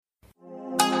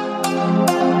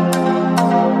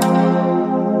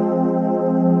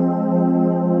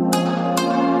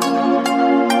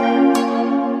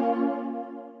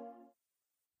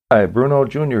Hi, Bruno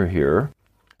Jr. here.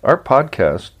 Our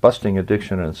podcast, Busting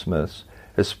Addiction and Smiths,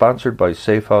 is sponsored by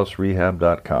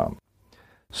SafeHouseRehab.com.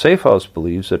 SafeHouse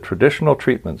believes that traditional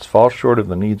treatments fall short of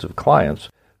the needs of clients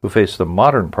who face the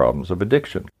modern problems of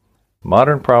addiction.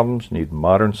 Modern problems need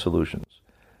modern solutions.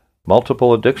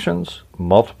 Multiple addictions,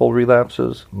 multiple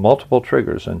relapses, multiple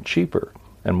triggers, and cheaper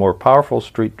and more powerful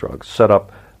street drugs set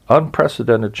up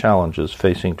unprecedented challenges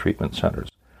facing treatment centers.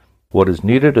 What is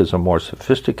needed is a more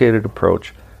sophisticated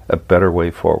approach, a better way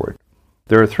forward.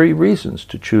 There are 3 reasons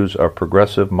to choose our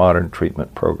progressive modern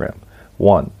treatment program.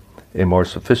 1, a more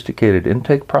sophisticated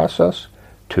intake process.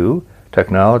 2,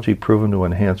 technology proven to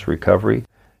enhance recovery.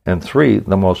 And 3,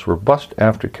 the most robust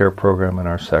aftercare program in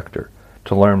our sector.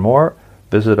 To learn more,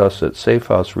 visit us at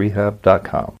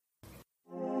SafeHouseRehab.com.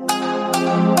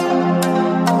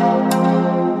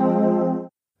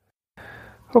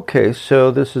 Okay,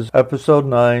 so this is episode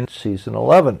 9, season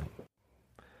 11.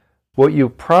 What you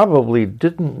probably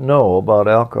didn't know about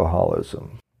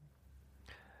alcoholism.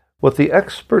 What the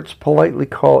experts politely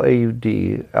call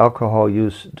AUD, alcohol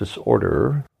use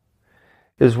disorder,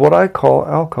 is what I call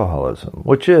alcoholism,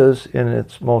 which is, in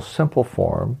its most simple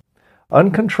form,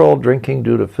 uncontrolled drinking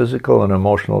due to physical and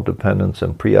emotional dependence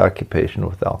and preoccupation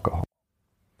with alcohol.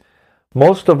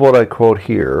 Most of what I quote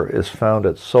here is found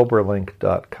at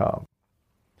SoberLink.com.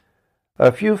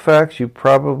 A few facts you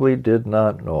probably did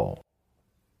not know.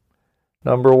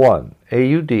 Number 1,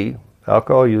 AUD,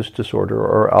 alcohol use disorder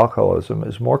or alcoholism,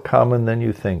 is more common than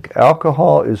you think.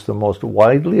 Alcohol is the most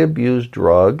widely abused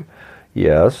drug.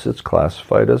 Yes, it's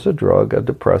classified as a drug, a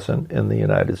depressant, in the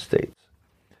United States.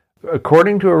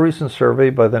 According to a recent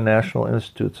survey by the National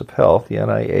Institutes of Health, the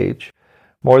NIH,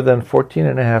 more than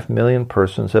 14.5 million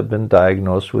persons have been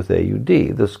diagnosed with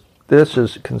AUD. This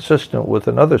is consistent with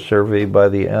another survey by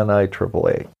the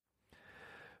NIAAA.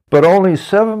 But only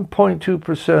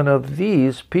 7.2% of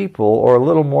these people, or a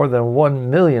little more than 1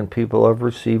 million people, have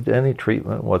received any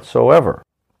treatment whatsoever.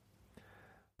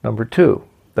 Number 2,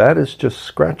 that is just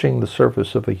scratching the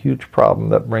surface of a huge problem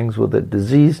that brings with it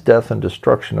disease, death, and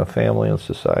destruction of family and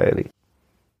society.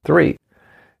 3,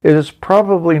 it is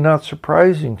probably not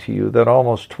surprising to you that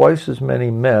almost twice as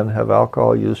many men have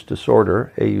alcohol use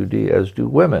disorder, AUD, as do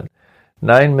women.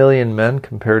 9 million men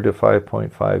compared to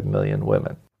 5.5 million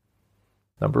women.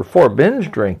 Number 4, binge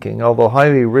drinking, although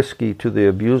highly risky to the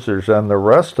abusers and the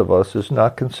rest of us, is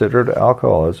not considered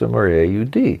alcoholism or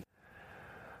AUD.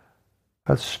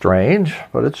 That's strange,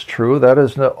 but it's true. That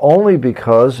is only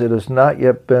because it has not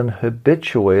yet been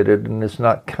habituated and is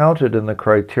not counted in the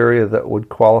criteria that would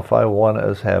qualify one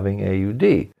as having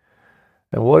AUD.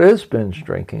 And what is binge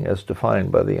drinking as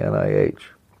defined by the NIH?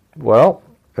 Well,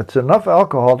 it's enough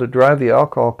alcohol to drive the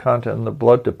alcohol content in the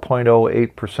blood to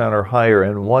 0.08% or higher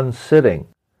in one sitting.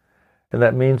 And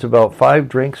that means about 5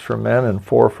 drinks for men and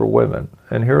 4 for women.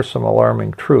 And here are some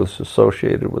alarming truths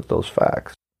associated with those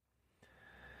facts.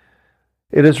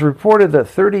 It is reported that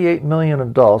 38 million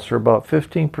adults, or about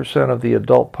 15% of the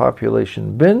adult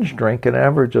population, binge drink an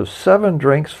average of 7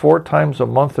 drinks 4 times a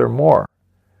month or more.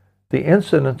 The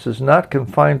incidence is not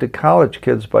confined to college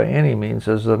kids by any means,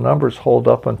 as the numbers hold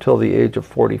up until the age of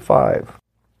 45.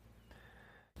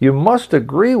 You must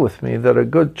agree with me that a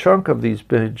good chunk of these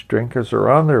binge drinkers are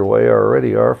on their way or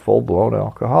already are full-blown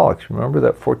alcoholics. Remember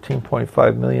that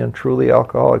 14.5 million truly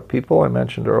alcoholic people I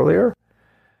mentioned earlier?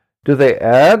 Do they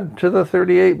add to the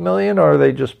 38 million, or are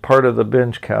they just part of the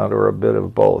binge count, or a bit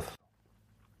of both?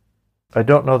 I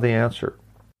don't know the answer.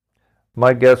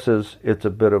 My guess is it's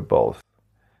a bit of both.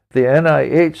 The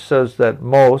NIH says that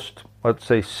most, let's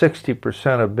say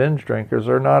 60% of binge drinkers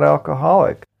are not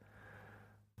alcoholic.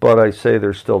 But I say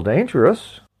they're still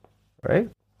dangerous, right?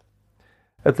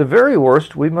 At the very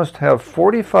worst, we must have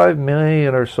 45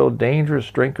 million or so dangerous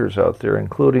drinkers out there,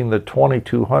 including the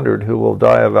 2,200 who will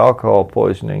die of alcohol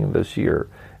poisoning this year,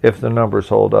 if the numbers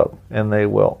hold up, and they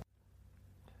will.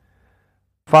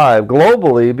 5,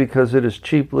 globally, because it is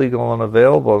cheap, legal, and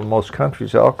available in most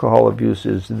countries, alcohol abuse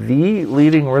is the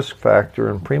leading risk factor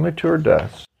in premature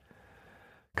deaths,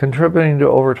 contributing to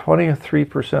over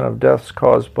 23% of deaths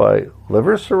caused by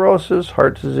liver cirrhosis,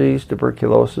 heart disease,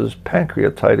 tuberculosis,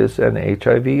 pancreatitis, and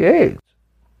HIV/AIDS.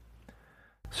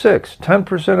 6,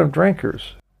 10% of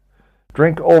drinkers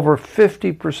drink over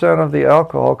 50% of the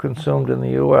alcohol consumed in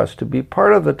the U.S. To be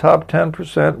part of the top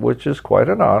 10%, which is quite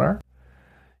an honor,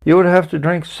 you would have to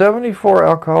drink 74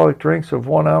 alcoholic drinks of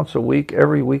 1 ounce a week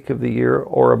every week of the year,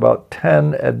 or about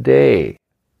 10 a day.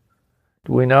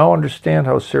 Do we now understand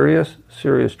how serious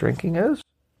drinking is?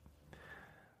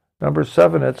 Number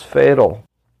 7, it's fatal.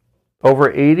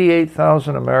 Over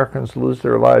 88,000 Americans lose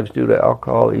their lives due to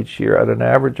alcohol each year, at an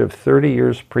average of 30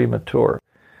 years premature.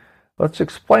 Let's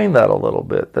explain that a little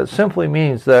bit. That simply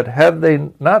means that had they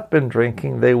not been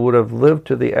drinking, they would have lived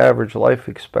to the average life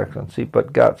expectancy,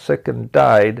 but got sick and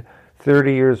died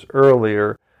 30 years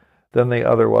earlier than they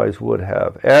otherwise would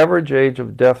have. Average age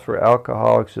of death for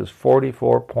alcoholics is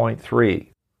 44.3.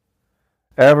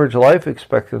 Average life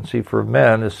expectancy for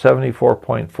men is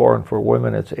 74.4, and for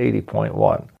women it's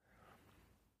 80.1.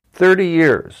 30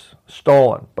 years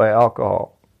stolen by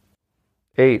alcohol.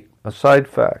 8. A side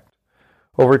fact.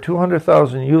 Over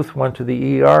 200,000 youth went to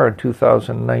the ER in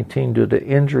 2019 due to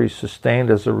injuries sustained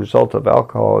as a result of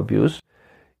alcohol abuse,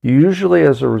 usually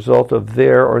as a result of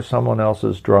their or someone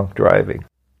else's drunk driving.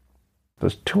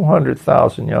 There's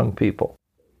 200,000 young people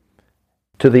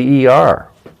to the ER,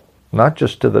 not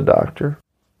just to the doctor,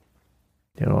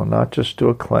 not just to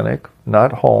a clinic,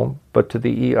 not home, but to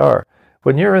the ER.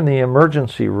 When you're in the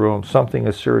emergency room, something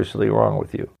is seriously wrong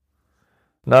with you.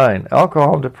 9.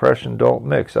 Alcohol and depression don't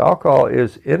mix. Alcohol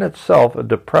is in itself a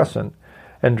depressant,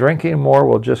 and drinking more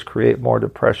will just create more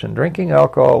depression. Drinking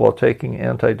alcohol while taking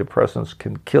antidepressants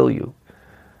can kill you.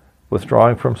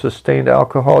 Withdrawing from sustained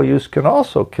alcohol use can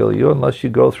also kill you unless you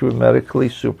go through medically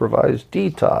supervised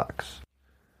detox.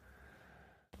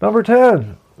 Number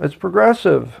 10. It's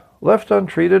progressive. Left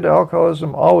untreated,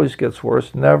 alcoholism always gets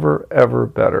worse, never, ever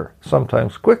better.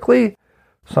 Sometimes quickly,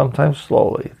 sometimes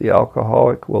slowly. The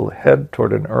alcoholic will head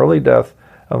toward an early death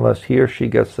unless he or she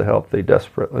gets the help they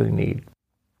desperately need.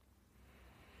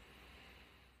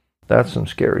 That's some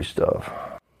scary stuff.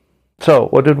 So,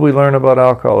 what did we learn about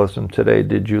alcoholism today?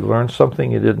 Did you learn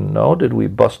something you didn't know? Did we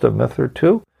bust a myth or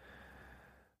two?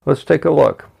 Let's take a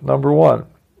look. Number 1,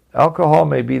 alcohol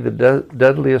may be the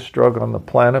deadliest drug on the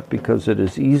planet because it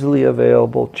is easily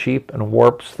available, cheap, and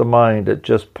warps the mind at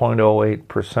just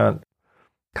 0.08%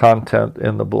 content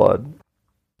in the blood.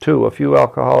 2, a few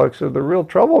alcoholics are the real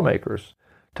troublemakers.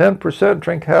 10%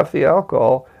 drink half the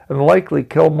alcohol and likely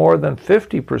kill more than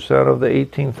 50% of the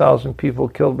 18,000 people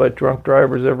killed by drunk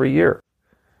drivers every year.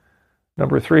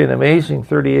 Number 3, an amazing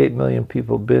 38 million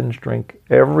people binge drink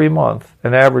every month,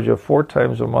 an average of 4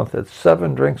 times a month at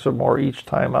 7 drinks or more each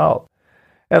time out.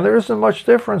 And there isn't much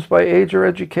difference by age or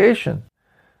education.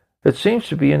 It seems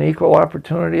to be an equal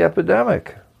opportunity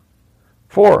epidemic.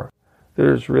 4,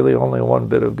 there's really only one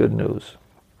bit of good news,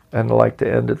 and I'd like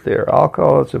to end it there.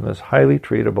 Alcoholism is highly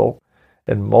treatable,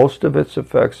 and most of its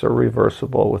effects are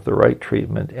reversible with the right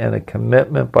treatment and a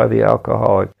commitment by the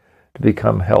alcoholic to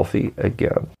become healthy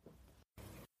again.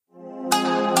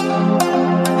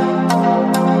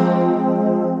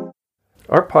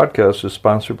 Our podcast is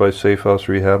sponsored by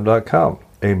SafeHouseRehab.com,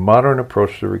 a modern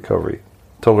approach to recovery.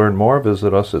 To learn more,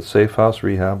 visit us at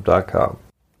SafeHouseRehab.com.